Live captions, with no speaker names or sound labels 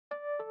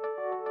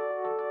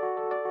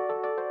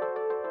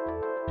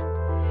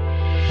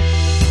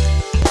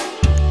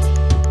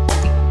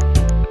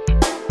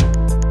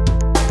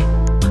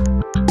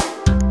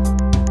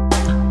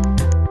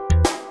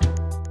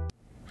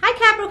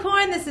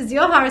this is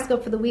your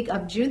horoscope for the week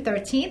of June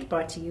 13th,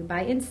 brought to you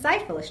by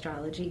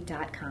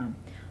InsightfulAstrology.com.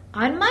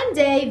 On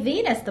Monday,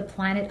 Venus, the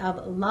planet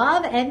of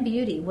love and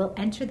beauty, will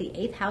enter the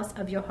 8th house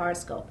of your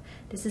horoscope.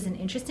 This is an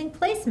interesting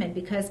placement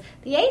because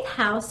the 8th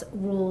house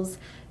rules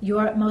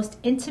your most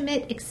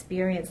intimate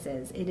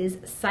experiences. It is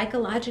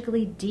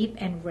psychologically deep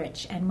and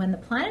rich. And when the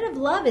planet of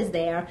love is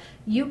there,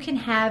 you can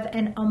have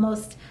an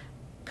almost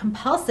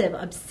compulsive,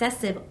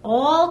 obsessive,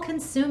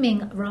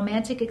 all-consuming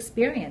romantic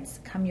experience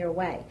come your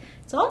way.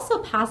 It's also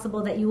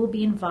possible that you will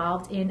be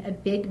involved in a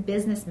big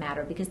business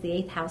matter because the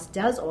 8th house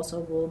does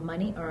also rule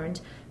money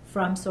earned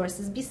from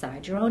sources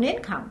besides your own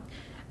income.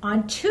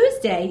 On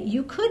Tuesday,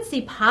 you could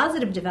see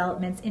positive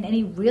developments in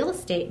any real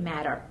estate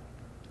matter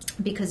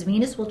because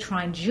Venus will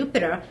trine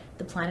Jupiter,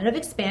 the planet of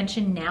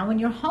expansion, now in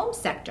your home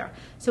sector.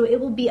 So it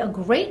will be a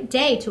great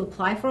day to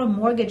apply for a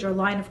mortgage or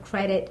line of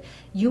credit.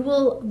 You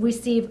will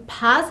receive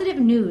positive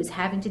news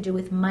having to do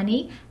with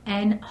money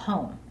and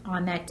home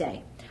on that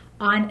day.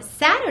 On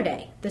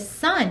Saturday, the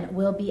Sun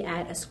will be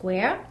at a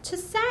square to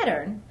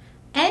Saturn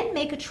and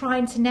make a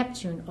trine to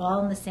Neptune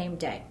all in the same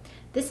day.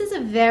 This is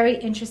a very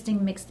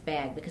interesting mixed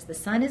bag because the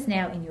Sun is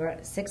now in your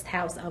 6th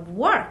house of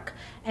work,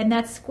 and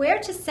that square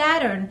to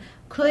Saturn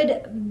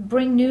could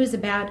bring news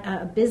about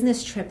a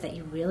business trip that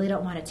you really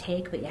don't want to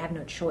take, but you have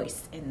no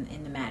choice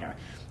in the matter.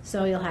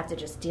 So you'll have to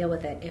just deal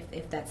with it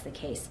if that's the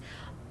case.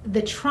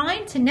 The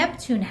trine to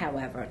Neptune,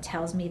 however,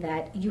 tells me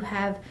that you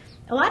have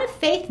a lot of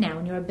faith now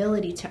in your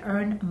ability to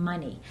earn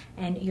money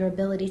and your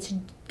ability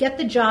to get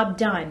the job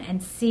done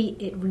and see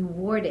it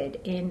rewarded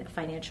in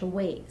financial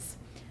ways.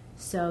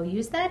 So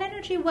use that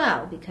energy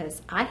well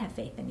because I have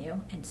faith in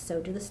you, and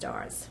so do the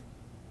stars.